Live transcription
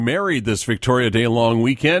Married this Victoria Day long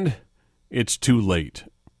weekend, it's too late.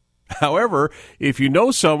 However, if you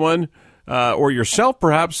know someone or yourself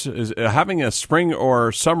perhaps is having a spring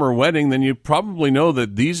or summer wedding, then you probably know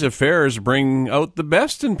that these affairs bring out the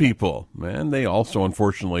best in people. And they also,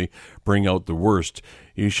 unfortunately, bring out the worst.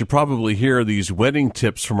 You should probably hear these wedding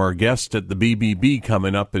tips from our guest at the BBB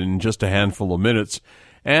coming up in just a handful of minutes.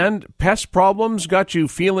 And pest problems got you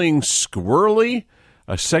feeling squirrely?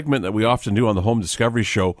 A segment that we often do on the Home Discovery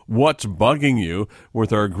Show, What's Bugging You,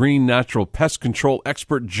 with our green natural pest control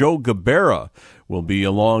expert, Joe Gabara, will be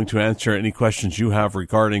along to answer any questions you have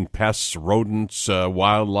regarding pests, rodents,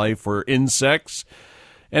 wildlife, or insects.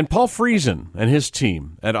 And Paul Friesen and his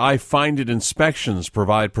team at I Find It Inspections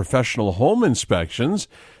provide professional home inspections.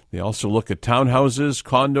 They also look at townhouses,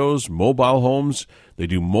 condos, mobile homes. They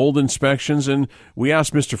do mold inspections, and we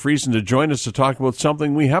asked Mr. Friesen to join us to talk about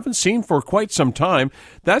something we haven't seen for quite some time.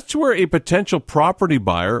 That's where a potential property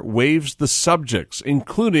buyer waives the subjects,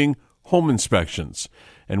 including home inspections.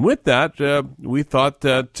 And with that, we thought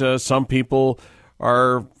that some people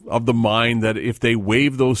are of the mind that if they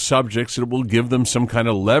waive those subjects, it will give them some kind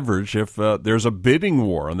of leverage if there's a bidding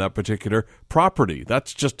war on that particular property.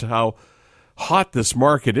 That's just how hot this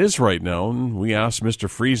market is right now. And we asked Mr.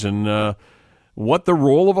 Friesen what the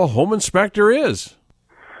role of a home inspector is.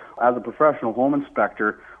 As a professional home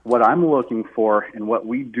inspector, what I'm looking for and what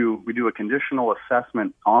we do a conditional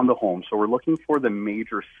assessment on the home. So we're looking for the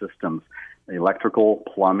major systems, electrical,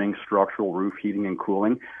 plumbing, structural, roof, heating, and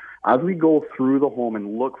cooling. As we go through the home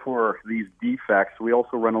and look for these defects, we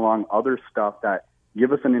also run along other stuff that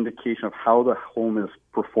give us an indication of how the home is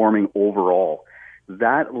performing overall.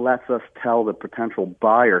 That lets us tell the potential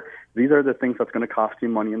buyer, these are the things that's going to cost you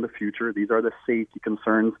money in the future. These are the safety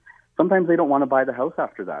concerns. Sometimes they don't want to buy the house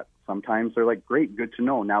after that. Sometimes they're like, great, good to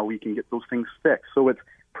know. Now we can get those things fixed. So it's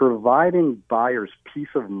providing buyers peace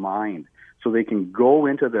of mind so they can go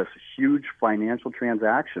into this huge financial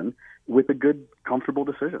transaction with a good, comfortable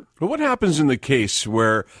decision. But what happens in the case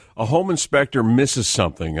where a home inspector misses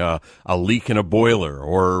something, a leak in a boiler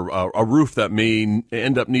or a roof that may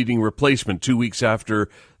end up needing replacement 2 weeks after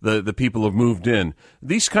the people have moved in?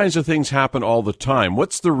 These kinds of things happen all the time.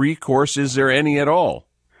 What's the recourse? Is there any at all?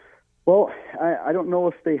 Well, I don't know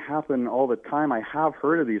if they happen all the time. I have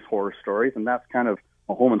heard of these horror stories, and that's kind of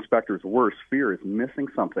a home inspector's worst fear, is missing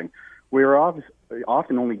something. We are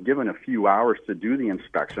often only given a few hours to do the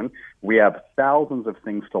inspection. We have thousands of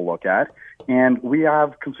things to look at, and we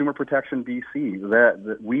have Consumer Protection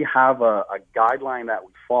BC. We have a guideline that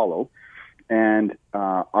we follow, and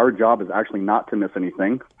our job is actually not to miss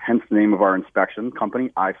anything, hence the name of our inspection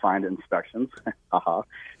company, I Find Inspections.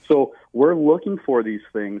 So we're looking for these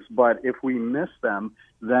things, but if we miss them,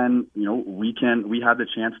 then we have the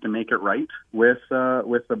chance to make it right with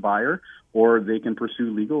the buyer, or they can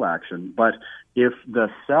pursue legal action. But if the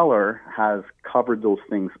seller has covered those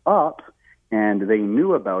things up and they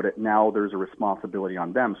knew about it, now there's a responsibility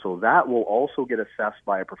on them. So that will also get assessed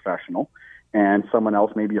by a professional, and someone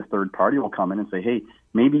else, maybe a third party, will come in and say, hey,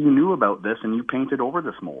 maybe you knew about this and you painted over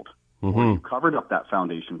this mold. Mm-hmm. Or you covered up that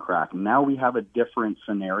foundation crack. Now we have a different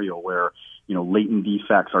scenario where, latent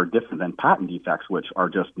defects are different than patent defects, which are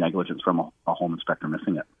just negligence from a home inspector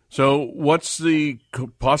missing it. So what's the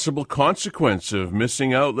possible consequence of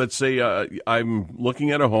missing out? Let's say I'm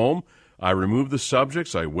looking at a home, I remove the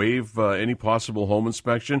subjects, I waive any possible home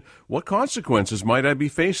inspection. What consequences might I be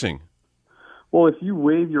facing? Well, if you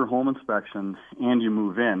waive your home inspection and you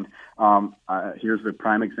move in, here's the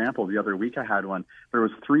prime example. The other week I had one. There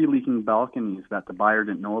was 3 leaking balconies that the buyer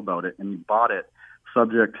didn't know about it, and he bought it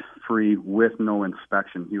subject-free with no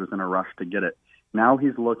inspection. He was in a rush to get it. Now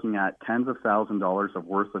he's looking at tens of thousands of dollars of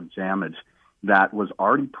worth of damage that was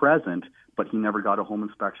already present, but he never got a home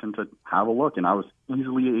inspection to have a look, and I was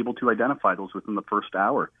easily able to identify those within the first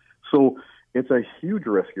hour. So it's a huge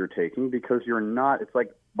risk you're taking because it's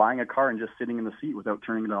like buying a car and just sitting in the seat without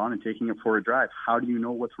turning it on and taking it for a drive. How do you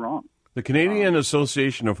know what's wrong? The Canadian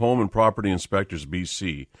Association of Home and Property Inspectors,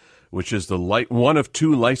 BC, which is one of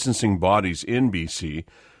 2 licensing bodies in BC,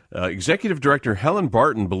 Executive Director Helen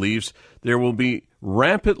Barton believes there will be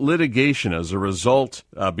rampant litigation as a result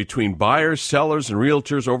between buyers, sellers, and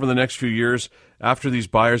realtors over the next few years after these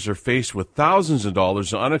buyers are faced with thousands of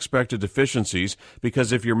dollars in unexpected deficiencies,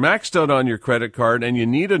 because if you're maxed out on your credit card and you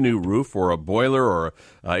need a new roof or a boiler or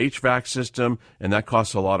a HVAC system, and that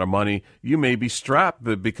costs a lot of money, you may be strapped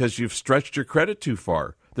because you've stretched your credit too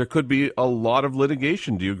far. There could be a lot of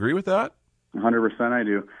litigation. Do you agree with that? 100% I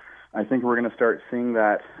do. I think we're going to start seeing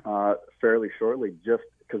that fairly shortly, just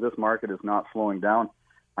because this market is not slowing down.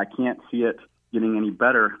 I can't see it getting any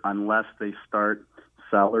better unless they start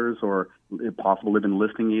sellers or if possible, live-in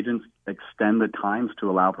listing agents extend the times to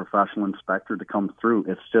allow a professional inspector to come through.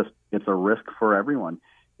 It's a risk for everyone,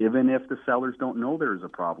 even if the sellers don't know there's a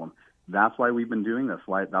problem. That's why we've been doing this.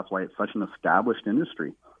 That's why it's such an established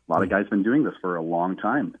industry. A lot of guys have been doing this for a long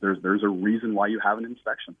time. There's a reason why you have an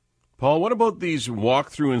inspection. Paul, what about these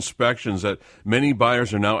walk-through inspections that many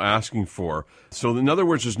buyers are now asking for? So in other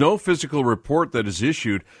words, there's no physical report that is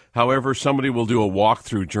issued. However, somebody will do a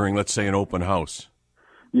walk-through during, let's say, an open house.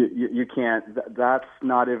 You can't. That's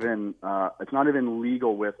not even. It's not even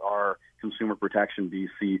legal with our Consumer Protection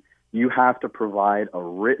BC. You have to provide a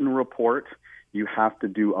written report. You have to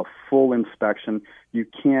do a full inspection. You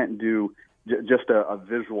can't do just a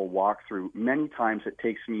visual walkthrough. Many times it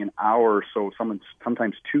takes me an hour or so,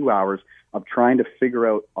 sometimes 2 hours of trying to figure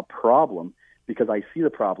out a problem because I see the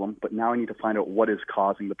problem, but now I need to find out what is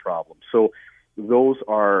causing the problem. So those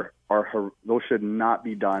those should not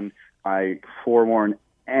be done. I forewarn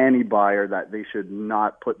any buyer that they should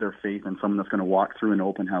not put their faith in someone that's going to walk through an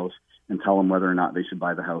open house and tell them whether or not they should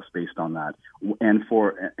buy the house based on that. And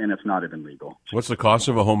it's not even legal. What's the cost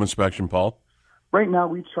of a home inspection, Paul? Right now,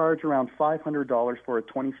 we charge around $500 for a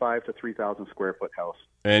 25 to 3,000 square foot house.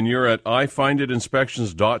 And you're at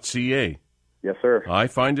ifinditinspections.ca. Yes, sir.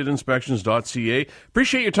 ifinditinspections.ca.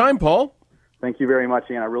 Appreciate your time, Paul. Thank you very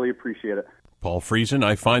much, Ian. I really appreciate it. Paul Friesen,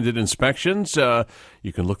 I Find It Inspections.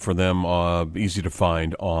 You can look for them, easy to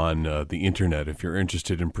find on the internet if you're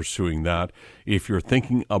interested in pursuing that. If you're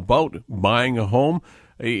thinking about buying a home,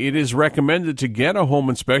 it is recommended to get a home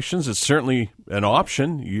inspections. It's certainly an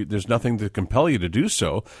option. There's nothing to compel you to do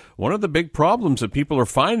so. One of the big problems that people are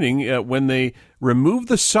finding when they remove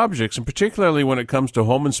the subjects, and particularly when it comes to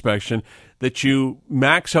home inspection, that you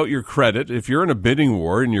max out your credit. If you're in a bidding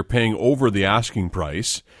war and you're paying over the asking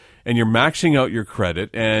price, and you're maxing out your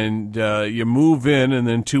credit, and you move in, and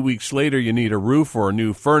then 2 weeks later you need a roof or a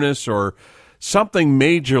new furnace or something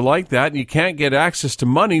major like that, and you can't get access to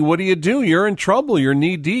money, what do? You're in trouble. You're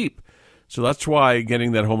knee-deep. So that's why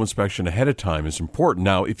getting that home inspection ahead of time is important.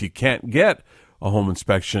 Now, if you can't get a home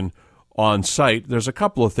inspection on site, there's a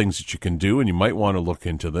couple of things that you can do, and you might want to look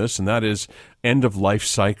into this, and that is end-of-life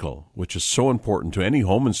cycle, which is so important to any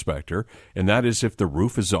home inspector, and that is if the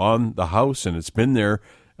roof is on the house and it's been there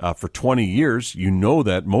for 20 years, you know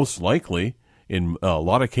that most likely, in a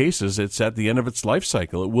lot of cases, it's at the end of its life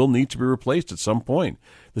cycle. It will need to be replaced at some point.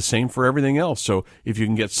 The same for everything else. So if you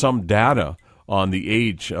can get some data on the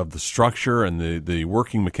age of the structure and the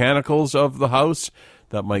working mechanicals of the house,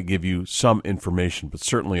 that might give you some information. But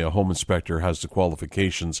certainly a home inspector has the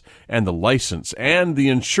qualifications and the license and the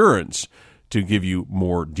insurance to give you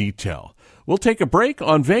more detail. We'll take a break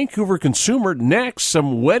on Vancouver Consumer. Next,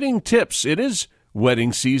 some wedding tips. It is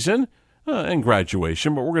wedding season and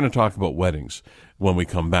graduation, but we're going to talk about weddings when we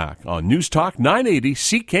come back on News Talk 980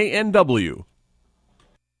 CKNW.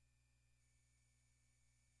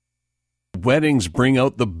 Weddings bring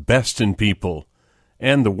out the best in people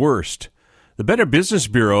and the worst. The Better Business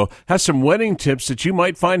Bureau has some wedding tips that you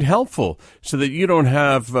might find helpful so that you don't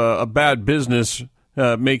have a bad business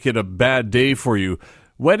make it a bad day for you.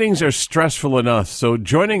 Weddings are stressful enough, so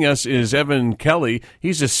joining us is Evan Kelly.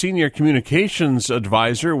 He's a senior communications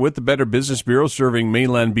advisor with the Better Business Bureau serving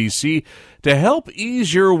mainland BC to help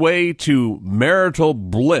ease your way to marital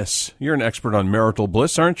bliss. You're an expert on marital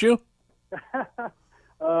bliss, aren't you?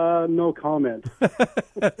 No comment.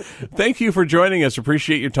 Thank you for joining us.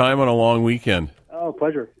 Appreciate your time on a long weekend. Oh,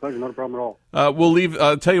 pleasure. Not a problem at all. We'll leave.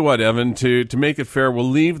 I'll tell you what, Evan. To make it fair, we'll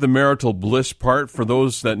leave the marital bliss part for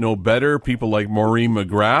those that know better. People like Maureen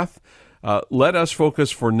McGrath. Let us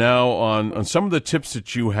focus for now on some of the tips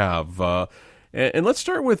that you have, and let's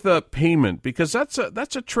start with payment, because that's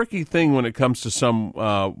a tricky thing when it comes to some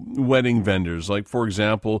wedding vendors. Like, for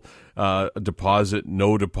example, a deposit,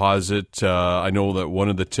 no deposit. I know that one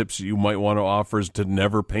of the tips that you might want to offer is to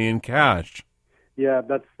never pay in cash. Yeah,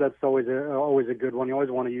 that's always a good one. You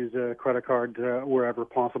always want to use a credit card wherever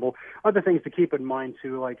possible. Other things to keep in mind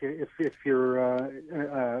too, like if you're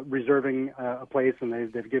reserving a place and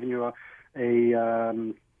they've given you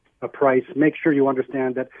a price, make sure you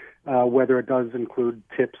understand that whether it does include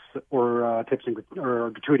tips or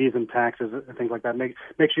gratuities and taxes and things like that. Make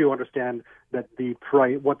sure you understand that the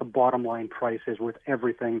price, what the bottom line price is with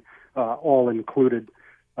everything all included.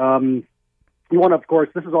 You want to, of course,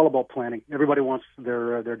 this is all about planning. Everybody wants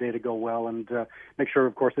their day to go well, and make sure,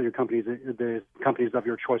 of course, that the companies of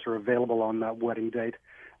your choice are available on that wedding date.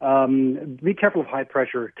 Be careful of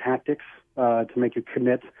high-pressure tactics to make you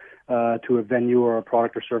commit to a venue or a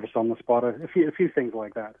product or service on the spot. A few things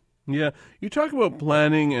like that. Yeah, you talk about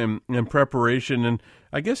planning and preparation, and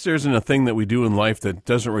I guess there isn't a thing that we do in life that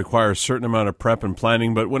doesn't require a certain amount of prep and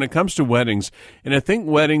planning, but when it comes to weddings, and I think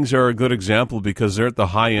weddings are a good example because they're at the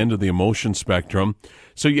high end of the emotion spectrum,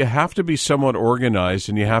 so you have to be somewhat organized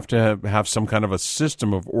and you have to have some kind of a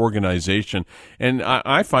system of organization. And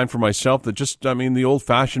I find for myself that the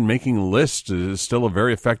old-fashioned making lists is still a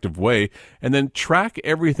very effective way, and then track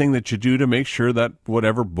everything that you do to make sure that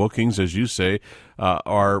whatever bookings, as you say,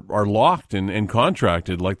 are locked and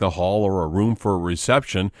contracted, like the hall or a room for a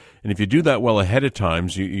reception. And if you do that well ahead of time,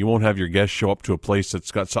 you won't have your guests show up to a place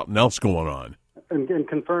that's got something else going on. And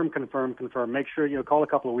confirm. Make sure call a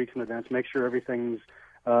couple of weeks in advance. Make sure everything's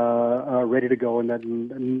ready to go.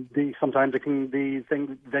 And sometimes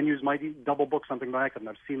venues might double book something by accident.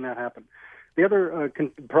 I've seen that happen. The other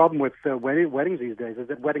problem with weddings these days is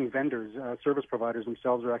that wedding vendors, service providers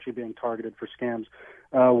themselves, are actually being targeted for scams.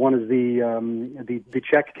 One is the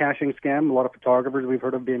check cashing scam. A lot of photographers we've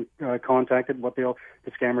heard of being contacted. What the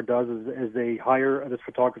scammer does is they hire this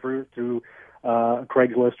photographer through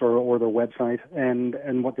Craigslist or their website,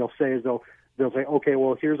 and what they'll say is they'll say, okay,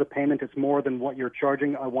 well, here's a payment. It's more than what you're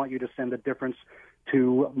charging. I want you to send the difference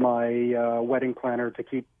to my wedding planner to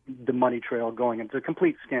keep the money trail going. It's a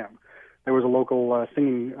complete scam. There was a local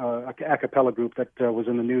singing a cappella group that was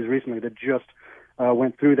in the news recently that just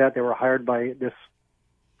went through that. They were hired by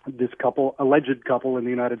this couple, alleged couple in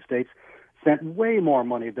the United States, sent way more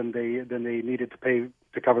money than they needed to pay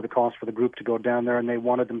to cover the cost for the group to go down there, and they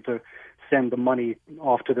wanted them to send the money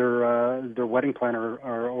off to their wedding planner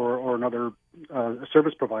or another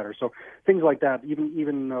service provider. So things like that,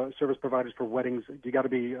 even service providers for weddings, you got to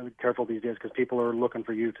be careful these days because people are looking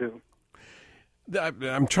for you too.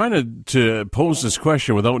 I'm trying to pose this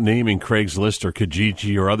question without naming Craigslist or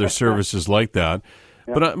Kijiji or other services like that.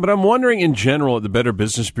 Yeah. But I'm wondering in general at the Better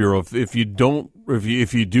Business Bureau if you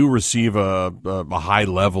do receive a high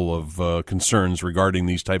level of concerns regarding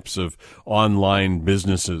these types of online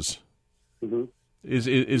businesses. Mm-hmm.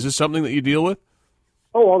 Is this something that you deal with?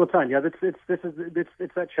 Oh, all the time. Yeah, it's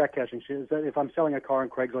that check cashing. If I'm selling a car on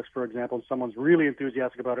Craigslist, for example, and someone's really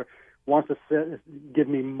enthusiastic about it, wants to give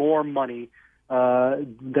me more money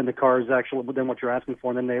than the car is than what you're asking for,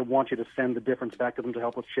 and then they want you to send the difference back to them to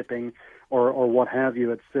help with shipping or what have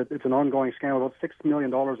you. It's an ongoing scam. About $6 million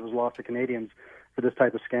was lost to Canadians for this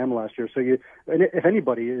type of scam last year. So if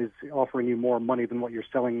anybody is offering you more money than what you're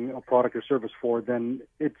selling a product or service for, then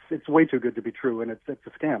it's way too good to be true, and it's a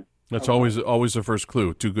scam. That's always the first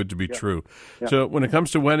clue. Too good to be true. Yeah. So when it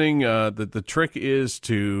comes to wedding, the trick is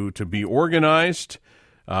to be organized.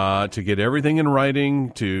 To get everything in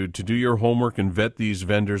writing, to do your homework and vet these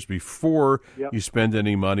vendors before you spend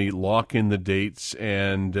any money, lock in the dates,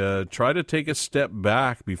 and try to take a step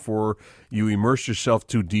back before you immerse yourself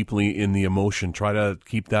too deeply in the emotion. Try to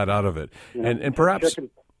keep that out of it. Yeah. And perhaps...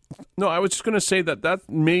 No, I was just going to say that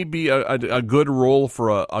may be a good role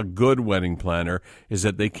for a good wedding planner, is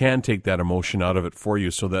that they can take that emotion out of it for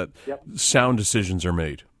you so that sound decisions are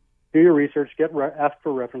made. Do your research. Ask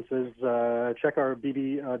for references. Check our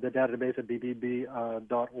the database at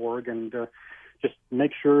bbb.org, and just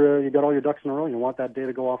make sure you got all your ducks in a row. You want that day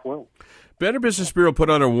to go off well. Better Business Bureau put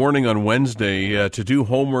out a warning on Wednesday to do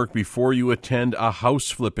homework before you attend a house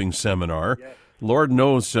flipping seminar. Yes. Lord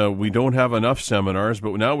knows we don't have enough seminars,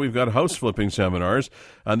 but now we've got house flipping seminars,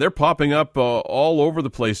 and they're popping up all over the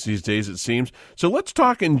place these days, it seems. So let's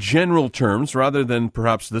talk in general terms rather than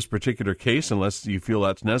perhaps this particular case, unless you feel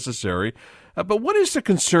that's necessary. But what is the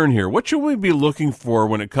concern here? What should we be looking for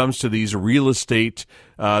when it comes to these real estate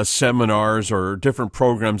seminars or different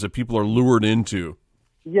programs that people are lured into?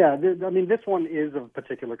 Yeah, this one is of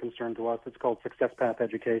particular concern to us. It's called Success Path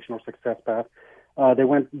Education or Success Path.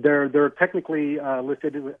 They're technically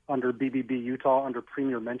listed under BBB Utah under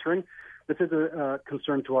Premier Mentoring. This is a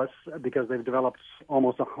concern to us because they've developed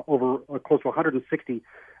almost close to 160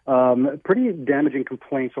 pretty damaging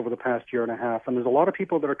complaints over the past year and a half. And there's a lot of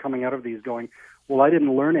people that are coming out of these going, well, I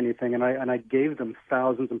didn't learn anything, and I gave them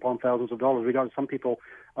thousands upon thousands of dollars. We got some people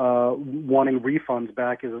wanting refunds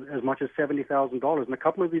back as much as $70,000. And a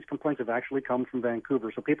couple of these complaints have actually come from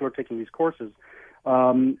Vancouver. So people are taking these courses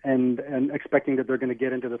and expecting that they're going to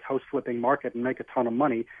get into this house flipping market and make a ton of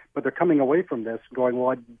money, but they're coming away from this going,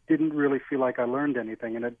 well, I didn't really feel like I learned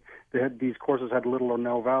anything, and these courses had little or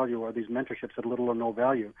no value, or these mentorships had little or no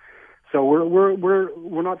value. So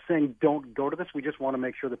we're not saying don't go to this. We just want to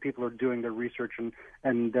make sure that people are doing their research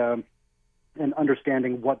and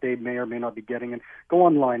understanding what they may or may not be getting. And go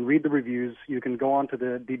online, read the reviews. You can go onto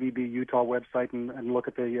the BBB Utah website and look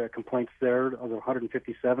at the complaints there. There was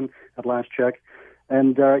 157 at last check.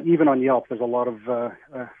 And even on Yelp, there's a lot of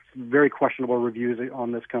very questionable reviews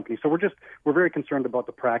on this company. So we're very concerned about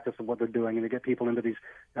the practice of what they're doing, and they get people into these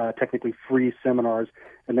technically free seminars,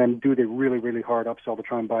 and then do the really, really hard upsell to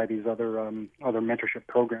try and buy these other mentorship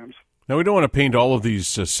programs. Now, we don't want to paint all of these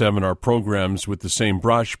seminar programs with the same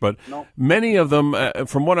brush, but many of them,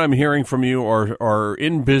 from what I'm hearing from you, are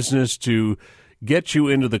in business to get you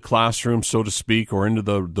into the classroom, so to speak, or into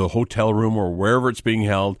the hotel room or wherever it's being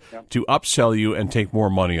held, to upsell you and take more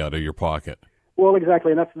money out of your pocket. Well,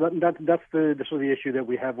 exactly, and that's the sort of the issue that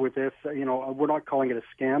we have with this. We're not calling it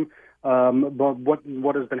a scam, but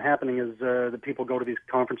what has been happening is the people go to these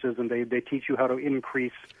conferences and they teach you how to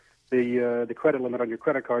increase the credit limit on your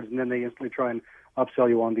credit cards, and then they instantly try and upsell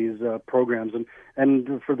you on these programs.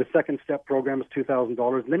 And for the second step program is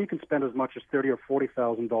 $2,000, and then you can spend as much as $30,000 or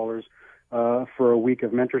 $40,000 for a week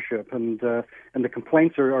of mentorship. And the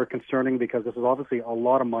complaints are concerning because this is obviously a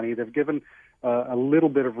lot of money. They've given a little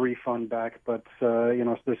bit of refund back, but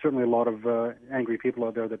there's certainly a lot of angry people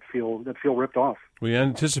out there that feel ripped off. We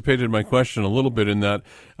anticipated my question a little bit in that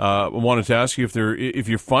I wanted to ask you if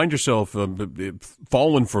you find yourself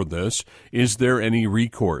fallen for this, is there any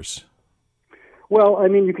recourse? Well, I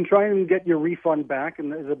mean, you can try and get your refund back,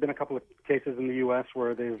 and there have been a couple of cases in the U.S.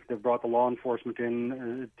 where they've brought the law enforcement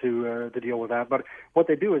in to deal with that. But what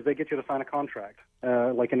they do is they get you to sign a contract,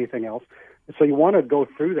 like anything else. So you want to go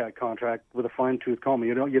through that contract with a fine-tooth comb.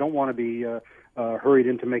 You don't want to be hurried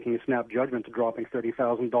into making a snap judgment to dropping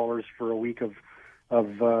 $30,000 for a week of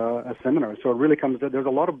a seminar. So it really there's a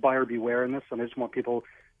lot of buyer beware in this, and I just want people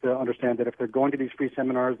to understand that if they're going to these free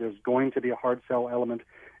seminars, there's going to be a hard sell element,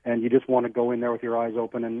 and you just want to go in there with your eyes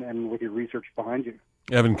open and with your research behind you.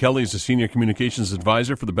 Evan Kelly is the Senior Communications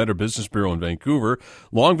Advisor for the Better Business Bureau in Vancouver.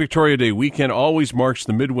 Long Victoria Day weekend always marks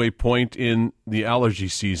the midway point in the allergy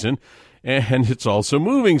season, and it's also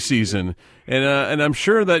moving season. And I'm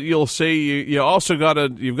sure that you'll say you've got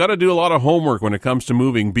to do a lot of homework when it comes to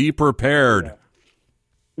moving. Be prepared.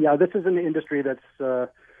 Yeah, this is an industry that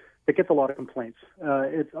gets a lot of complaints.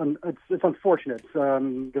 It's unfortunate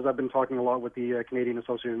because I've been talking a lot with the Canadian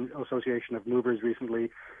Association of Movers recently,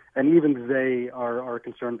 and even they are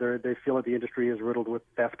concerned. They feel that the industry is riddled with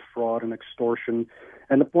theft, fraud, and extortion.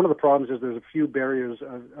 And one of the problems is there's a few barriers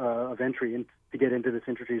of entry to get into this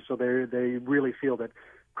industry, so they really feel that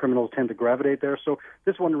criminals tend to gravitate there. So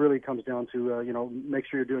this one really comes down to, make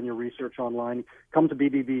sure you're doing your research online. Come to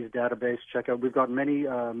BBB's database, check out. We've got many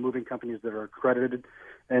moving companies that are accredited.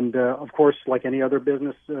 And, of course, like any other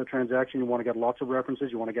business transaction, you want to get lots of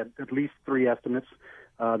references. You want to get at least 3 estimates.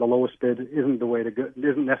 The lowest bid isn't the way to go.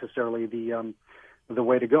 Isn't necessarily the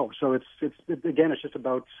way to go. So it's just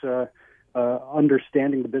about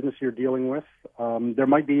understanding the business you're dealing with. There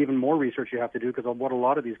might be even more research you have to do because what a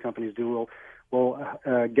lot of these companies do will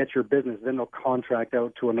get your business, then they'll contract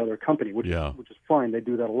out to another company, which is fine. They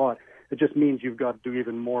do that a lot. It just means you've got to do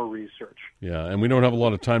even more research. Yeah, and we don't have a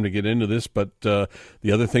lot of time to get into this, but the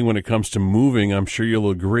other thing when it comes to moving, I'm sure you'll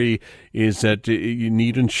agree, is that you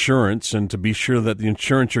need insurance, and to be sure that the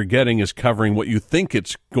insurance you're getting is covering what you think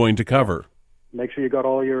it's going to cover. Make sure you got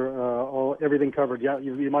all your everything covered. Yeah,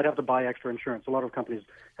 you might have to buy extra insurance. A lot of companies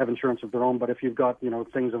have insurance of their own, but if you've got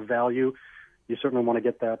things of value, you certainly want to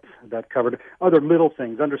get that covered. Other little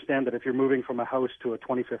things. Understand that if you're moving from a house to a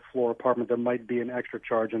 25th floor apartment, there might be an extra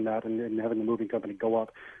charge in that, and having the moving company go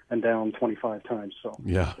up and down 25 times. So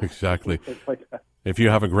yeah, exactly. Like that. If you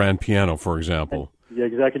have a grand piano, for example. Yeah,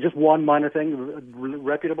 exactly. Just one minor thing.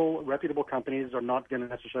 Reputable companies are not going to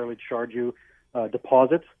necessarily charge you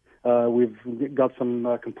deposits. We've got some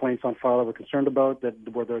complaints on file that we're concerned about,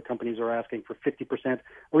 where the companies are asking for 50%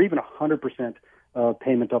 or even 100%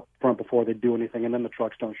 payment up front before they do anything, and then the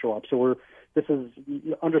trucks don't show up. So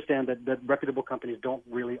understand that reputable companies don't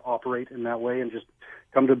really operate in that way, and just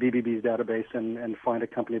come to BBB's database and find a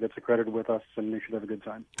company that's accredited with us, and you should have a good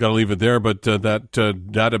time. Got to leave it there, but that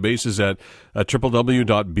database is at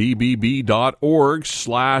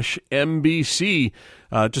www.bbb.org/MBC.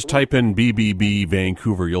 Just type in BBB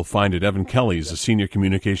Vancouver. You'll find it. Evan Kelly is a Senior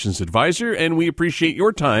Communications Advisor, and we appreciate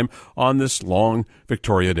your time on this long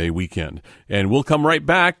Victoria Day weekend. And we'll come right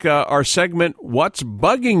back. Our segment, What's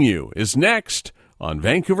Bugging You, is next on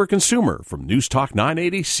Vancouver Consumer from News Talk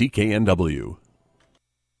 980 CKNW.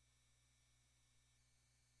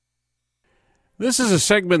 This is a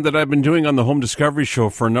segment that I've been doing on the Home Discovery Show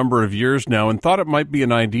for a number of years now, and thought it might be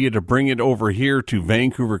an idea to bring it over here to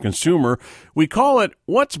Vancouver Consumer. We call it,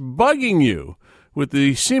 What's Bugging You? With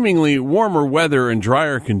the seemingly warmer weather and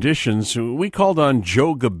drier conditions, we called on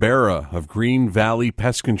Joe Gabara of Green Valley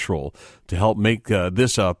Pest Control to help make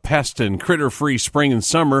this a pest and critter-free spring and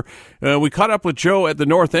summer. We caught up with Joe at the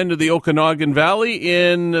north end of the Okanagan Valley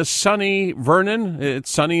in sunny Vernon.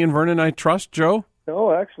 It's sunny in Vernon, I trust, Joe?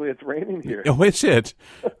 Oh, actually, it's raining here. Oh, is it?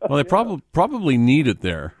 Well, they probably need it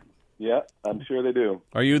there. Yeah, I'm sure they do.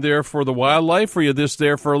 Are you there for the wildlife, or are you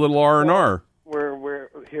there for a little R&R? We're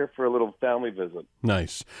here for a little family visit.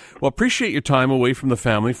 Nice. Well, appreciate your time away from the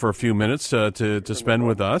family for a few minutes to spend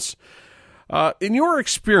with us. In your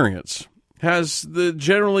experience, has the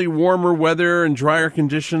generally warmer weather and drier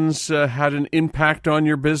conditions had an impact on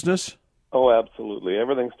your business? Oh, absolutely.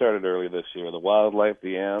 Everything started early this year. The wildlife,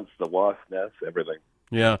 the ants, the wasp nests, everything.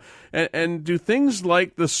 Yeah. And do things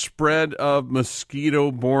like the spread of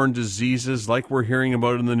mosquito-borne diseases like we're hearing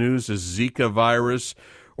about in the news, as Zika virus,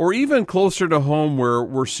 or even closer to home where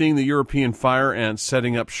we're seeing the European fire ants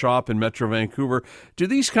setting up shop in Metro Vancouver, do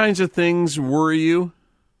these kinds of things worry you?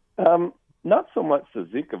 Not so much the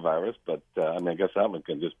Zika virus, but I guess that one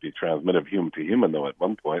can just be transmitted human to human, though, at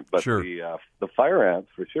one point. But sure. The fire ants,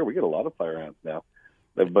 for sure, we get a lot of fire ants now.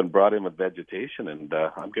 They've been brought in with vegetation, and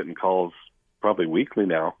I'm getting calls probably weekly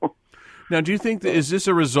now. Now, do you think is this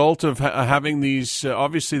a result of having these?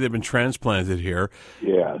 Obviously, they've been transplanted here.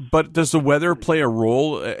 Yeah. But does the weather play a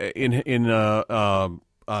role in an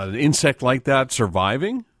insect like that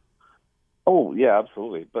surviving? Oh, yeah,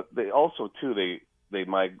 absolutely. But they also too they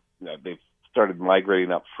started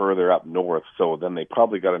migrating up further up north. So then they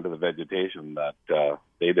probably got into the vegetation that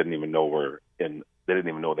they didn't even know were in. They didn't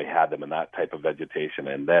even know they had them in that type of vegetation,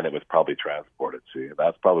 and then it was probably transported. See,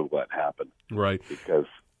 that's probably what happened. Right. Because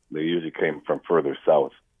they usually came from further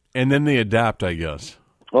south. And then they adapt, I guess.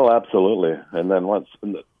 Oh, absolutely. And then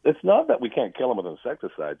it's not that we can't kill them with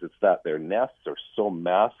insecticides. It's that their nests are so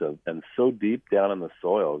massive and so deep down in the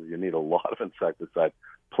soil, you need a lot of insecticide.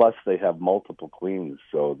 Plus, they have multiple queens,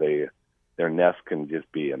 so their nests can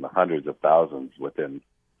just be in the hundreds of thousands within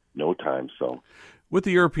no time. So, with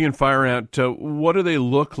the European fire ant, what do they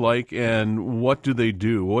look like, and what do they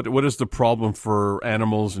do? What is the problem for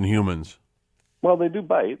animals and humans? Well, they do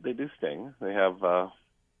bite. They do sting. They have.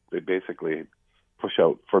 They basically push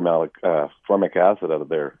out formic acid out of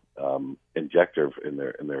their injector in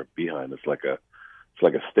their behind. It's like a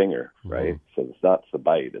stinger, right? Mm-hmm. So it's not the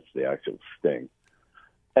bite; it's the actual sting.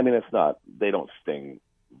 I mean, it's not. They don't sting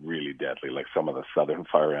really deadly like some of the southern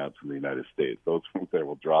fire ants in the United States. Those ones there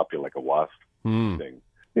will drop you like a wasp sting.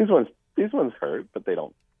 These ones hurt, but they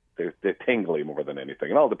don't. They're tingly more than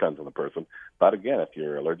anything. It all depends on the person. But again, if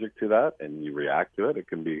you're allergic to that and you react to it, it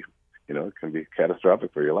can be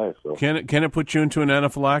catastrophic for your life. So can it put you into an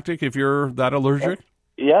anaphylactic if you're that allergic?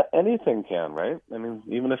 Yeah, anything can, right? I mean,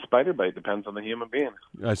 even a spider bite depends on the human being.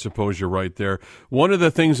 I suppose you're right there. One of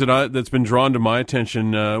the things that's been drawn to my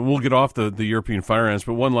attention, we'll get off the European fire ants,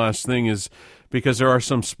 but one last thing is because there are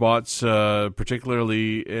some spots,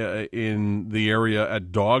 particularly in the area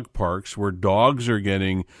at dog parks, where dogs are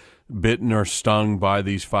getting bitten or stung by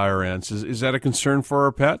these fire ants. Is that a concern for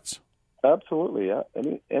our pets? Absolutely, yeah.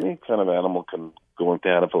 Any kind of animal can go into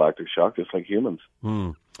anaphylactic shock, just like humans.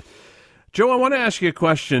 Joe, I want to ask you a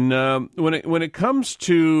question. When it comes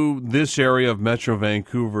to this area of Metro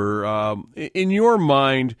Vancouver, in your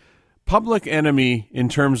mind, public enemy in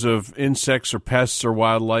terms of insects or pests or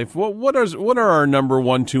wildlife, what are our number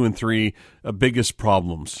 1, 2, and 3 biggest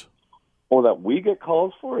problems? Well, that we get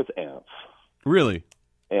calls for is ants. Really?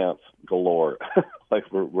 Ants galore. Like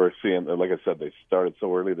we're seeing, like I said, they started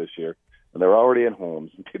so early this year, and they're already in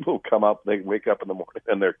homes. And people come up, they wake up in the morning,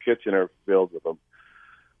 and their kitchen are filled with them.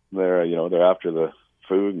 They're after the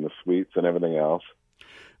food and the sweets and everything else.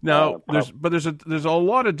 Now, there's a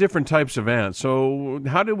lot of different types of ants. So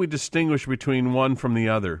how do we distinguish between one from the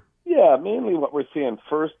other? Yeah, mainly what we're seeing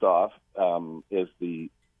first off is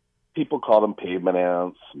people call them pavement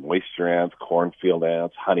ants, moisture ants, cornfield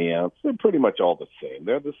ants, honey ants. They're pretty much all the same.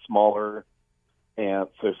 They're the smaller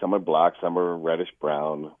ants. Some are black, some are reddish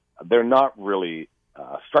brown. They're not really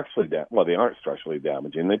structurally well, they aren't structurally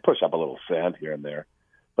damaging. They push up a little sand here and there.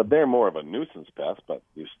 But they're more of a nuisance pest, but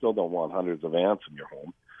you still don't want hundreds of ants in your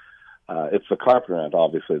home. It's the carpenter ant,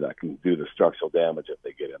 obviously, that can do the structural damage if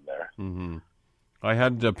they get in there. Mm-hmm. I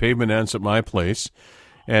had pavement ants at my place,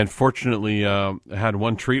 and fortunately had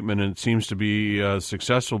one treatment, and it seems to be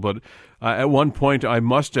successful. But at one point, I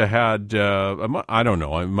must have had, I don't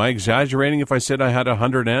know, am I exaggerating if I said I had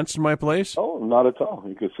 100 ants in my place? Oh, not at all.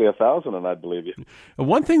 You could say 1,000 and I'd believe you.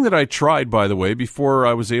 One thing that I tried, by the way, before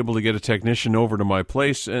I was able to get a technician over to my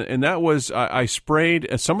place, and that was I sprayed,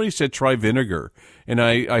 somebody said try vinegar, and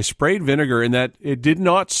I sprayed vinegar, and that it did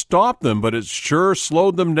not stop them, but it sure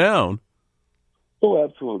slowed them down. Oh,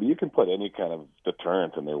 absolutely. You can put any kind of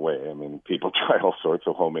deterrent in their way. I mean, people try all sorts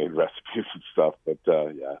of homemade recipes and stuff, but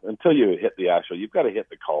yeah, until you hit the actual, you've got to hit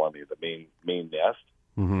the colony, the main nest.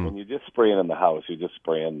 Mm-hmm. When you just spray in the house, you're just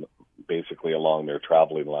spraying basically along their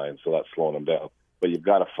traveling line, so that's slowing them down. But you've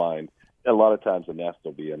got to find, a lot of times the nest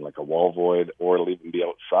will be in like a wall void, or it'll even be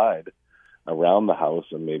outside around the house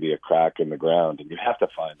and maybe a crack in the ground, and you have to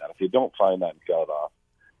find that. If you don't find that and kill it off,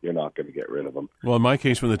 you're not going to get rid of them. Well, in my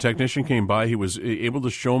case, when the technician came by, he was able to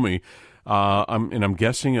show me, I'm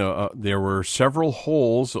guessing there were several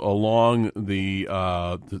holes along the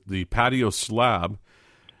patio slab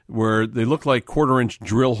where they looked like 1/4-inch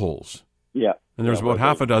drill holes. Yeah. And there's about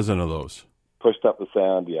half a dozen of those. Pushed up the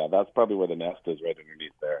sand, yeah. That's probably where the nest is, right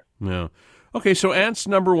underneath there. Yeah. Okay, so ants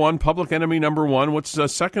number one, public enemy number one. What's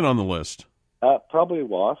second on the list? Probably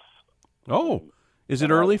wasps. Oh, is it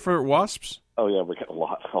early for wasps? Oh, yeah, we're getting a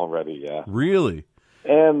lot already, yeah. Really?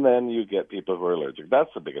 And then you get people who are allergic. That's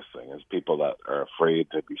the biggest thing, is people that are afraid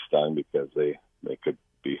to be stung because they could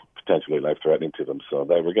be potentially life-threatening to them. So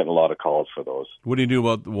we're getting a lot of calls for those. What do you do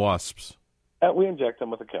about the wasps? We inject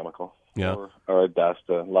them with a chemical, yeah, or a dust.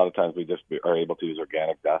 A lot of times we just are able to use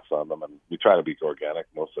organic dust on them, and we try to be organic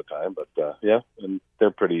most of the time. But, yeah, and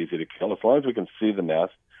they're pretty easy to kill as long as we can see the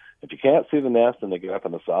nest. If you can't see the nest and they get up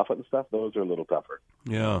on the soffit and stuff, those are a little tougher.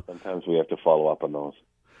 Yeah. Sometimes we have to follow up on those.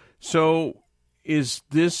 So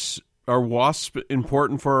are wasps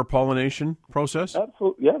important for our pollination process?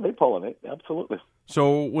 Absolutely. Yeah, they pollinate. Absolutely.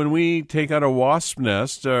 So when we take out a wasp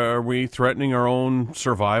nest, are we threatening our own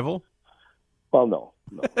survival? Well, no,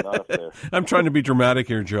 not if they're... I'm trying to be dramatic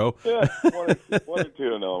here, Joe. Yeah, one or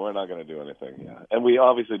two, no, we're not going to do anything. Yeah, and we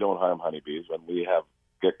obviously don't harm honeybees. When we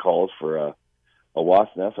get calls for a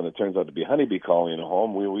wasp nest, and it turns out to be a honeybee colony in a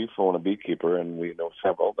home, we phone a beekeeper, and we know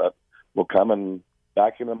several that will come and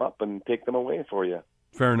vacuum them up and take them away for you.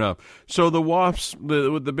 Fair enough. So the wasps,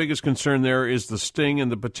 the biggest concern there is the sting and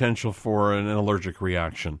the potential for an allergic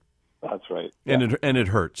reaction. That's right. And it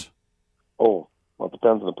hurts. Oh, well, it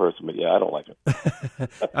depends on the person, but yeah, I don't like it.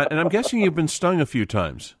 And I'm guessing you've been stung a few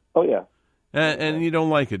times. Oh, yeah. And you don't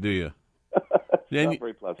like it, do you? Not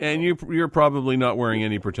very pleasant. And you're probably not wearing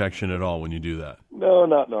any protection at all when you do that. No,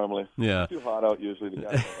 not normally. Yeah. It's too hot out usually. The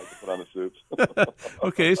guys don't like to put on the suits.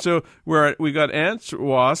 Okay, so we got ants,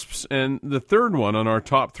 wasps, and the third one on our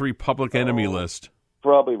top 3 public enemy list.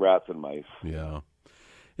 Probably rats and mice. Yeah.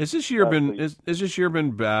 Is this year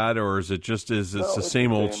been bad, or is it just it's the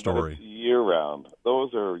same old story? It's year round.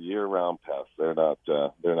 Those are year round pests. They're not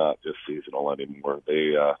just seasonal anymore.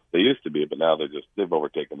 They used to be, but now they've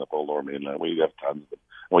overtaken the whole lower mainland. We have tons of them.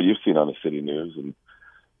 Well, you've seen on the city news and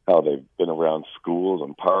how they've been around schools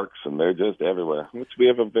and parks, and they're just everywhere. Which we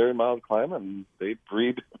have a very mild climate, and they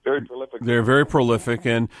breed very prolific. They're very prolific,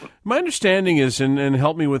 and my understanding is, and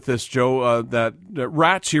help me with this, Joe, that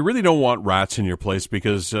rats, you really don't want rats in your place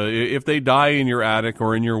because if they die in your attic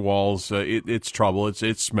or in your walls, it's trouble.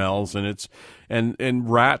 It smells,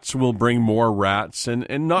 and rats will bring more rats,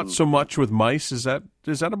 and not so much with mice. Is that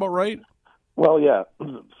about right? Well, yeah.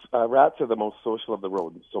 Rats are the most social of the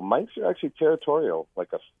rodents. So mice are actually territorial. Like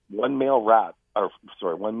one male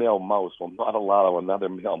mouse will not allow another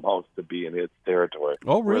male mouse to be in its territory.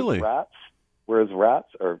 Oh, really? Whereas rats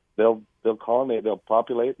they'll colonate, they'll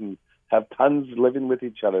populate and have tons living with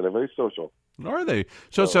each other. They're very social. Are they?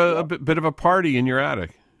 So it's a bit of a party in your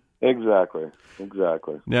attic. Exactly.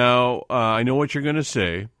 Now, I know what you're going to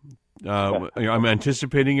say. I'm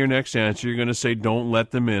anticipating your next answer. You're going to say, don't let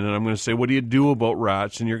them in. And I'm going to say, what do you do about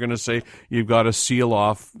rats? And you're going to say, you've got to seal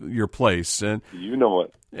off your place. And you know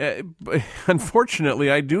it. Unfortunately,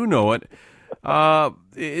 I do know it.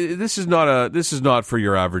 This is not for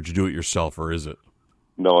your average do-it-yourselfer, is it?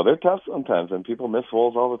 No, they're tough sometimes, and people miss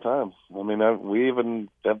holes all the time. I mean, we even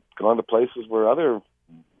have gone to places where other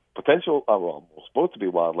potential, supposed to be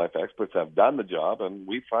wildlife experts have done the job, and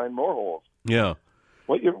we find more holes. Yeah.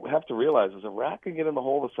 What you have to realize is a rat can get in the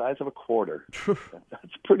hole the size of a quarter.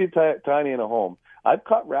 That's pretty tiny in a home. I've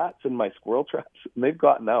caught rats in my squirrel traps, and they've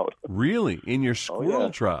gotten out. Really? In your squirrel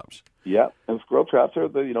traps? Yeah, and squirrel traps are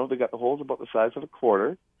they got the holes about the size of a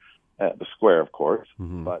quarter, the square, of course.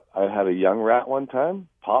 Mm-hmm. But I had a young rat one time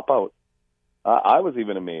pop out. I was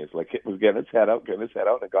even amazed. Like it was getting its head out, and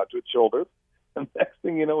it got to its shoulder, And next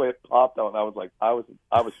thing you know, it popped out, and I was like, I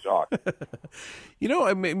was shocked.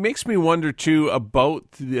 It makes me wonder too about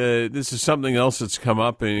this is something else that's come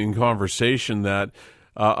up in conversation, that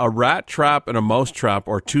a rat trap and a mouse trap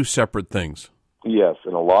are two separate things. Yes,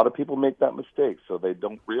 and a lot of people make that mistake, so they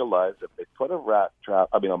don't realize if they put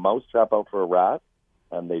a mouse trap out for a rat,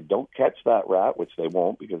 and they don't catch that rat, which they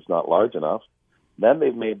won't because it's not large enough, then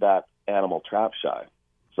they've made that animal trap shy.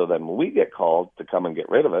 So then when we get called to come and get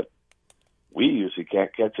rid of it, we usually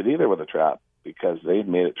can't catch it either with a trap because they've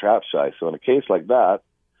made it trap shy. So in a case like that,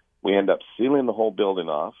 we end up sealing the whole building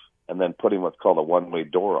off and then putting what's called a one-way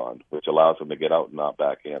door on, which allows them to get out and not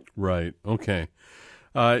back in. Right. Okay.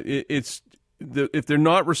 If they're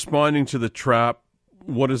not responding to the trap,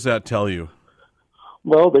 what does that tell you?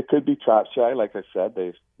 Well, they could be trap shy. Like I said,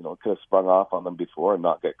 they could have sprung off on them before and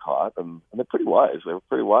not get caught. And they're pretty wise. They're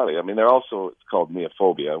pretty wily. I mean, they're also, it's called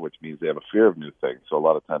neophobia, which means they have a fear of new things. So a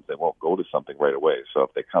lot of times they won't go to something right away. So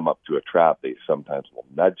if they come up to a trap, they sometimes will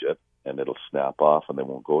nudge it and it'll snap off and they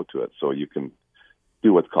won't go to it. So you can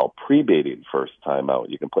do what's called pre-baiting first time out.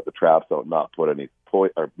 You can put the traps out, not put any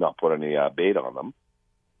bait on them.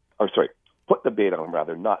 Put the bait on them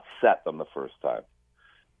rather, not set them the first time.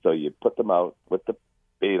 So you put them out with the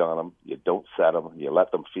bait on them, you don't set them, you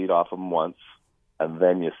let them feed off them once, and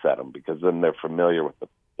then you set them, because then they're familiar with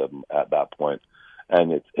them at that point,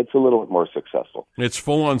 and it's a little bit more successful. It's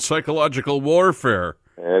full-on psychological warfare.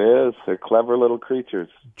 It is. They're clever little creatures.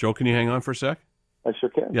 Joe, can you hang on for a sec? I sure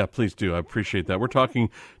can. Yeah, please do. I appreciate that. We're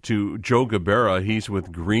talking to Joe Gabara. He's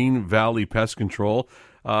with Green Valley Pest Control.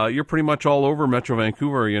 You're pretty much all over Metro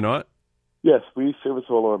Vancouver, are you not? Yes, we service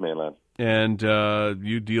all over mainland. And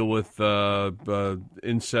you deal with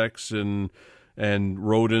insects and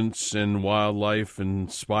rodents and wildlife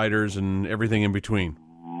and spiders and everything in between.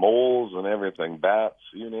 Moles and everything, bats,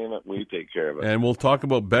 you name it, we take care of it. And we'll talk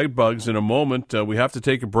about bed bugs in a moment. We have to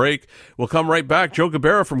take a break. We'll come right back. Joe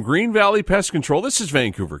Gabara from Green Valley Pest Control. This is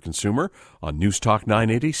Vancouver Consumer on News Talk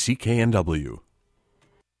 980 CKNW.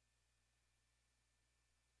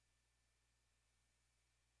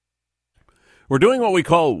 We're doing what we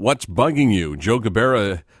call What's Bugging You. Joe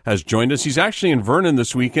Gabara has joined us. He's actually in Vernon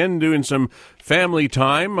this weekend doing some family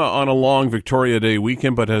time on a long Victoria Day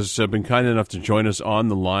weekend, but has been kind enough to join us on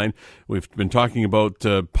the line. We've been talking about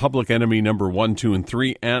public enemy number 1, 2, and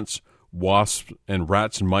 3. Ants, wasps, and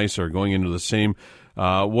rats and mice are going into the same.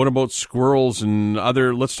 What about squirrels and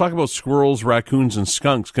other? Let's talk about squirrels, raccoons, and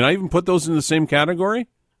skunks. Can I even put those in the same category?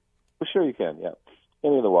 For sure you can, yeah.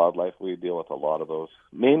 Any of the wildlife, we deal with a lot of those.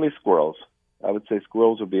 Mainly squirrels. I would say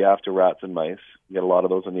squirrels would be after rats and mice. You get a lot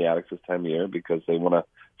of those in the attics this time of year because they want to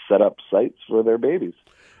set up sites for their babies.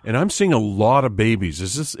 And I'm seeing a lot of babies.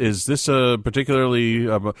 Is this a particularly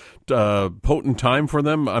potent time for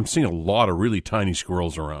them? I'm seeing a lot of really tiny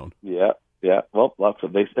squirrels around. Yeah. Well, lots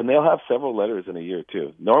of and they'll have several litters in a year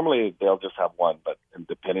too. Normally they'll just have one, but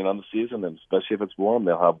depending on the season, and especially if it's warm,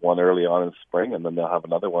 they'll have one early on in spring, and then they'll have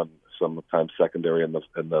another one sometimes secondary in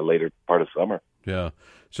the later part of summer. Yeah.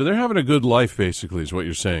 So they're having a good life, basically, is what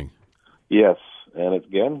you're saying. Yes. And it's,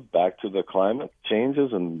 again, back to the climate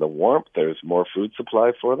changes and the warmth. There's more food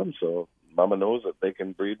supply for them, so Mama knows that they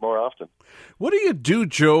can breed more often. What do you do,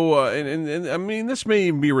 Joe? And I mean, this may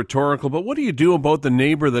even be rhetorical, but what do you do about the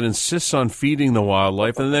neighbor that insists on feeding the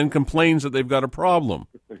wildlife and then complains that they've got a problem?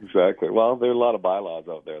 Exactly. Well, there are a lot of bylaws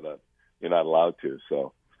out there that you're not allowed to,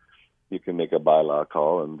 so you can make a bylaw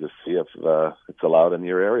call and just see if it's allowed in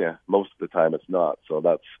your area. Most of the time it's not. So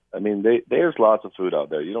there's lots of food out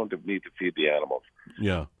there. You don't need to feed the animals.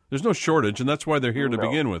 Yeah. There's no shortage, and that's why they're here to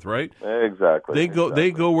begin with, right? Exactly.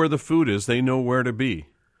 They go where the food is. They know where to be.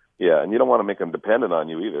 Yeah, and you don't want to make them dependent on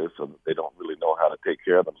you either, so that they don't really know how to take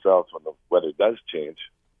care of themselves when the weather does change.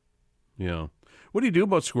 Yeah. What do you do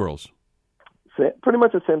about squirrels? Pretty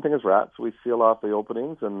much the same thing as rats. We seal off the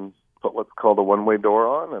openings and put what's called a one-way door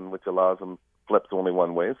on, and which allows them, flips only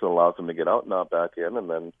one way, so it allows them to get out and not back in. And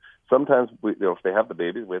then sometimes, if they have the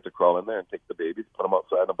babies, we have to crawl in there and take the babies, put them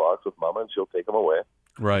outside in a box with Mama, and she'll take them away.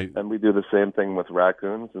 Right. And we do the same thing with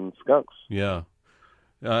raccoons and skunks. Yeah.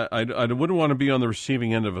 I wouldn't want to be on the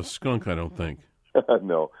receiving end of a skunk, I don't think.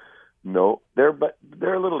 No. They're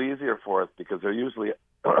a little easier for us because they're usually,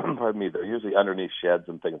 they're usually underneath sheds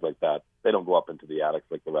and things like that. They don't go up into the attics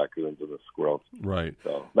like the raccoons or the squirrels. Right.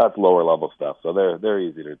 So that's lower level stuff. So they're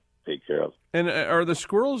easy to take care of. And are the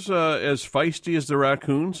squirrels as feisty as the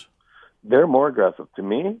raccoons? They're more aggressive. To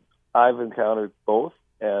me, I've encountered both,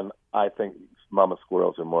 and I think mama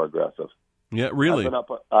squirrels are more aggressive. Yeah, really?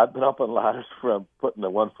 I've been up on ladders from putting a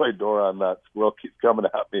one-way door on. That squirrel keeps coming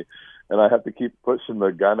at me, and I have to keep pushing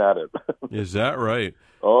the gun at it. Is that right?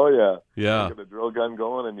 Oh, yeah. Yeah. You get a drill gun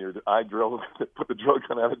going and your eye drill, put the drill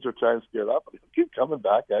gun at it to try and scare it up, and it'll keep coming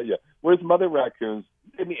back at you. Whereas mother raccoons,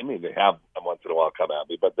 I mean, they have them once in a while come at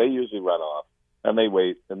me, but they usually run off, and they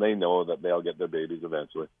wait, and they know that they'll get their babies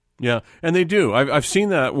eventually. Yeah, and they do. I've seen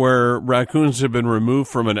that where raccoons have been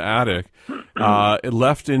removed from an attic,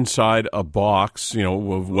 left inside a box, a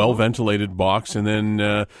well-ventilated box, and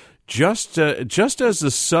then just as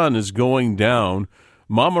the sun is going down,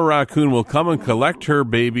 Mama Raccoon will come and collect her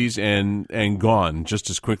babies and gone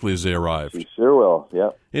just as quickly as they arrived. She sure will, yeah.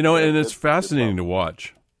 And it's fascinating to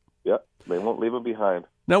watch. Yeah, they won't leave them behind.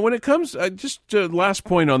 Now, when it comes, just last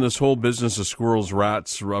point on this whole business of squirrels,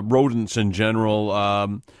 rats, rodents in general,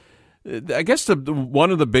 I guess one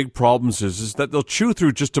of the big problems is that they'll chew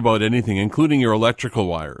through just about anything, including your electrical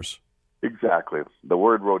wires. Exactly. The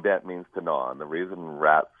word rodent means to gnaw, and the reason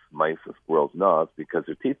rats, mice, and squirrels gnaw is because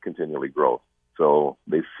their teeth continually grow. So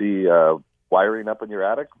they see wiring up in your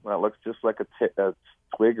attic. Well, it looks just like a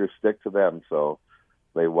twig or stick to them. So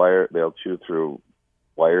they'll chew through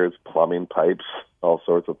wires, plumbing pipes, all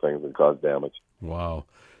sorts of things and cause damage. Wow.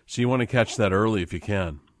 So you want to catch that early if you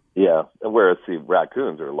can. Yeah. And whereas,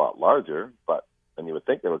 raccoons are a lot larger, and you would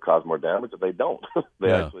think they would cause more damage, but they don't.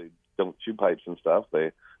 They actually don't chew pipes and stuff.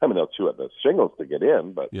 They'll chew at the shingles to get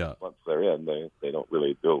in, but once they're in, they don't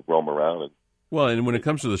really roam around. Well, and when it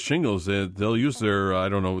comes to the shingles, they'll use their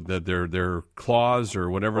their claws or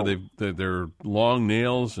whatever their long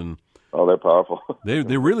nails and. Oh, they're powerful.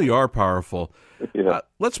 They really are powerful. Yeah.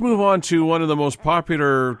 Let's move on to one of the most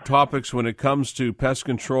popular topics when it comes to pest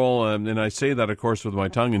control, and I say that, of course, with my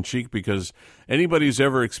tongue in cheek because anybody who's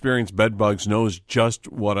ever experienced bed bugs knows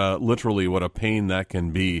just literally what a pain that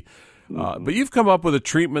can be. But you've come up with a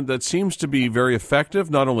treatment that seems to be very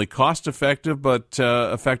effective, not only cost effective, but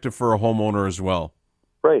effective for a homeowner as well.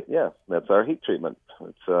 Right, yeah. That's our heat treatment.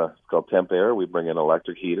 It's called Temp Air. We bring in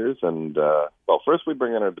electric heaters, and first we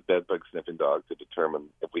bring in our bed bug sniffing dog to determine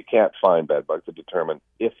if we can't find bed bugs, to determine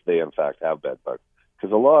if they in fact have bed bugs.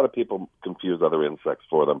 Because a lot of people confuse other insects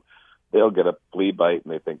for them. They'll get a flea bite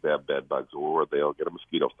and they think they have bed bugs, or they'll get a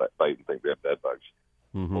mosquito bite and think they have bed bugs.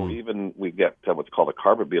 Mm-hmm. Or even we get what's called a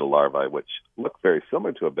carpet beetle larvae, which look very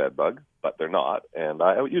similar to a bed bug, but they're not. And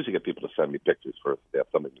I usually get people to send me pictures first if they have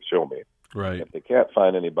something to show me. Right. If they can't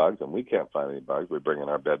find any bugs, and we can't find any bugs, we bring in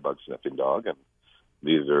our bed bug sniffing dog. And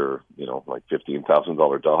these are, like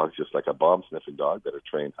 $15,000 dogs, just like a bomb sniffing dog that are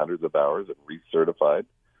trained hundreds of hours and recertified.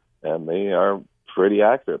 And they are pretty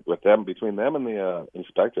accurate. With them, between them and the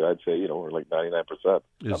inspector, I'd say, we're like 99%.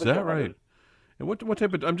 Is that right? And what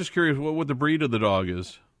type of? I'm just curious. What the breed of the dog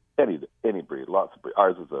is? Any breed, lots of breed.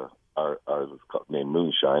 Ours is named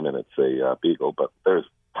Moonshine, and it's a beagle. But there's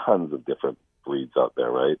tons of different breeds out there,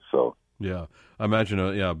 right? So yeah, I imagine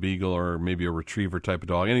a beagle or maybe a retriever type of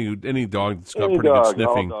dog. Any dog that's got pretty good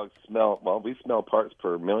sniffing. All dogs smell. Well, we smell parts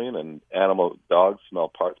per million, and dogs smell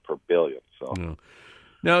parts per billion. So. Yeah.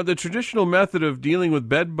 Now, the traditional method of dealing with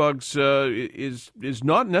bed bugs is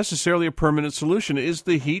not necessarily a permanent solution. Is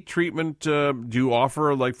the heat treatment, do you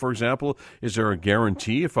offer, like, for example, is there a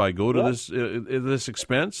guarantee if I go to this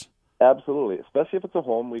expense? Absolutely. Especially if it's a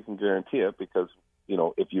home, we can guarantee it because,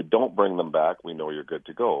 if you don't bring them back, we know you're good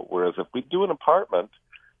to go. Whereas if we do an apartment,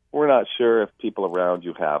 we're not sure if people around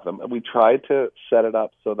you have them. And we try to set it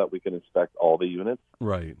up so that we can inspect all the units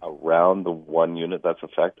around the one unit that's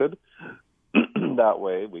affected. That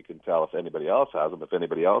way we can tell if anybody else has them. If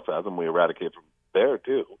anybody else has them, we eradicate from there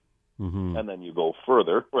too. Mm-hmm. And then you go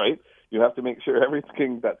further, right? You have to make sure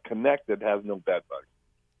everything that's connected has no bed bugs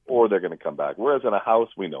or they're going to come back. Whereas in a house,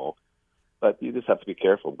 we know. But you just have to be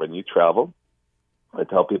careful. When you travel, I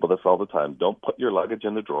tell people this all the time, don't put your luggage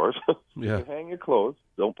in the drawers. Yeah. You hang your clothes,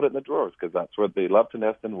 don't put it in the drawers because that's where they love to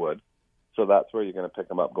nest in wood. So that's where you're going to pick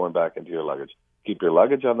them up going back into your luggage. Keep your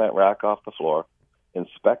luggage on that rack off the floor.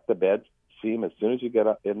 Inspect the bed. See them as soon as you get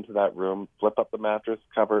up into that room, flip up the mattress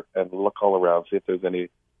cover and look all around, see if there's any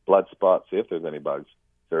blood spots, see if there's any bugs.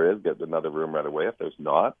 If there is, get to another room right away. If there's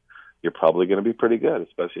not, you're probably going to be pretty good,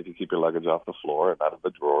 especially if you keep your luggage off the floor and out of the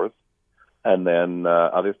drawers. And then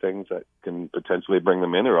other things that can potentially bring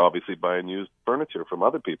them in are obviously buying used furniture from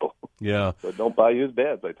other people. Yeah. So don't buy used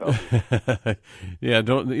beds, I tell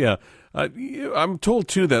you. I'm told,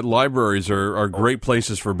 too, that libraries are great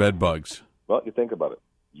places for bed bugs. Well, you think about it.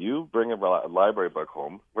 You bring a library book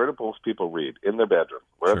home. Where do most people read? In their bedroom,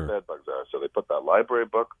 where the bed bugs are. So they put that library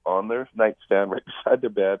book on their nightstand right beside their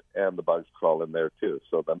bed, and the bugs crawl in there too.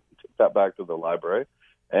 So then take that back to the library,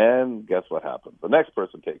 and guess what happens? The next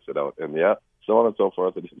person takes it out, and so on and so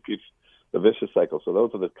forth. It just keeps the vicious cycle. So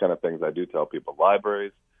those are the kind of things I do tell people.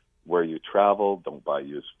 Libraries, where you travel, don't buy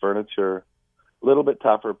used furniture. A little bit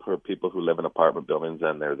tougher for people who live in apartment buildings,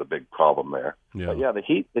 and there's a big problem there. Yeah. But yeah, the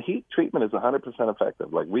heat treatment is 100%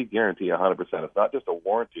 effective. Like, we guarantee 100%. It's not just a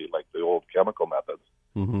warranty like the old chemical methods.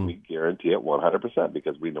 Mm-hmm. We guarantee it 100%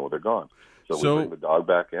 because we know they're gone. So we bring the dog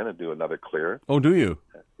back in and do another clear. Oh, do you?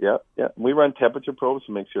 Yeah. We run temperature probes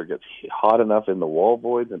to make sure it gets hot enough in the wall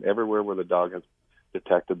voids and everywhere where the dog has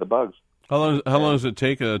detected the bugs. How long does it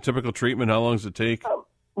take, a typical treatment? How long does it take?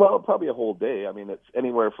 Well, probably a whole day. I mean, it's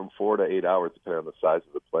anywhere from 4 to 8 hours, depending on the size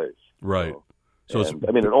of the place. Right.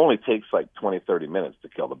 It only takes like 20, 30 minutes to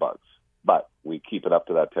kill the bugs. But we keep it up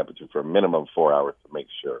to that temperature for a minimum 4 hours to make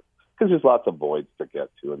sure. Because there's lots of voids to get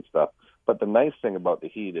to and stuff. But the nice thing about the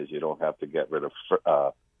heat is you don't have to get rid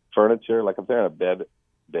of furniture. Like if they're in a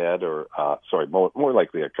bed or, more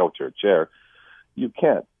likely a couch or a chair, you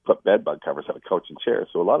can't put bed bug covers on a couch and chair.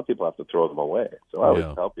 So a lot of people have to throw them away. So I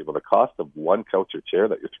always tell people the cost of one couch or chair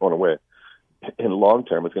that you're throwing away in long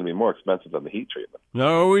term is going to be more expensive than the heat treatment.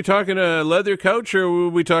 Now, are we talking a leather couch or are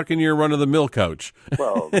we talking your run-of-the-mill couch?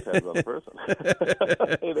 Well, it depends on the person.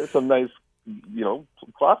 Hey, there's some nice,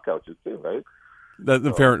 cloth couches too, right?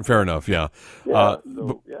 Fair enough, yeah.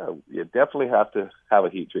 You definitely have to have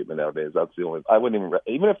a heat treatment nowadays. That's the only. I wouldn't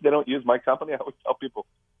even if they don't use my company, I would tell people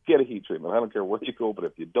get a heat treatment. I don't care where you go, but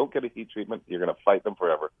if you don't get a heat treatment, you're going to fight them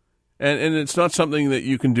forever. And it's not something that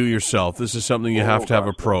you can do yourself. This is something you have to have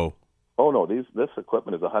a pro. Oh no, this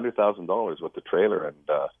equipment is $100,000 with the trailer and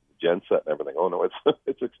genset and everything. Oh no,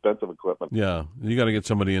 it's expensive equipment. Yeah, you got to get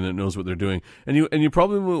somebody in that knows what they're doing, and you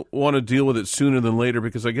probably will want to deal with it sooner than later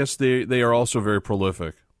because I guess they are also very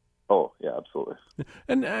prolific. Oh yeah, absolutely.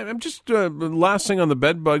 And I'm just last thing on the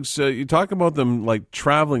bed bugs. You talk about them like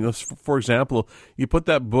traveling. For example, you put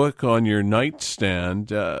that book on your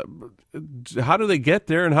nightstand. How do they get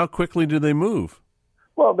there, and how quickly do they move?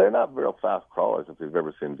 Well, they're not real fast crawlers if you've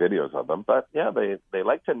ever seen videos of them, but yeah, they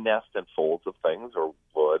like to nest in folds of things or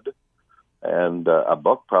wood, and a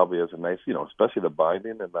book probably is a nice, especially the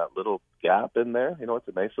binding and that little gap in there, it's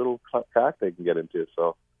a nice little crack they can get into.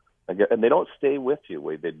 So, and they don't stay with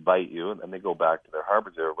you. They bite you and then they go back to their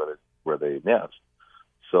harbors area where they nest.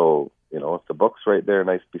 So, if the book's right there,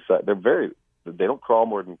 nice beside, they don't crawl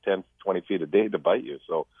more than 10, 20 feet a day to bite you.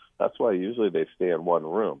 So that's why usually they stay in one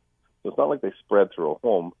room. So it's not like they spread through a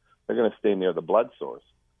home. They're going to stay near the blood source.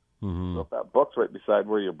 Mm-hmm. So if that book's right beside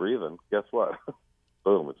where you're breathing, guess what?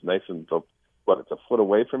 Boom, it's nice and, it's a foot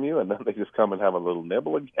away from you, and then they just come and have a little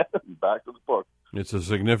nibble again and back to the book. It's a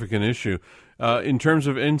significant issue. In terms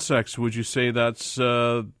of insects, would you say that's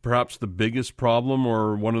perhaps the biggest problem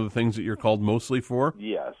or one of the things that you're called mostly for?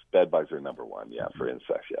 Yes, bed bugs are number one, for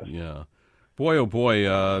insects, yes. Yeah. Boy, oh boy,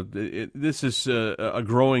 this is a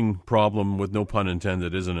growing problem with no pun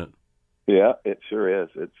intended, isn't it? Yeah, it sure is.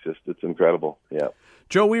 It's incredible. Yeah.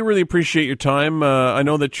 Joe, we really appreciate your time. I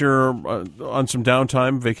know that you're on some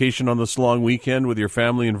downtime, vacation on this long weekend with your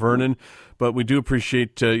family in Vernon, but we do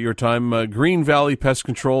appreciate your time. Green Valley Pest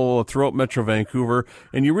Control throughout Metro Vancouver,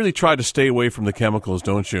 and you really try to stay away from the chemicals,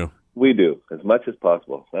 don't you? We do, as much as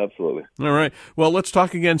possible. Absolutely. All right. Well, let's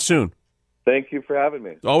talk again soon. Thank you for having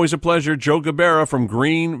me. Always a pleasure. Joe Gabara from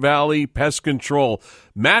Green Valley Pest Control.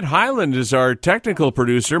 Matt Hyland is our technical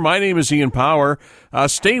producer. My name is Ian Power.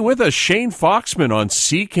 Stay with us. Shane Foxman on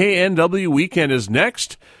CKNW Weekend is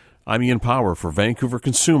next. I'm Ian Power for Vancouver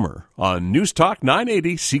Consumer on News Talk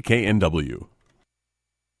 980 CKNW.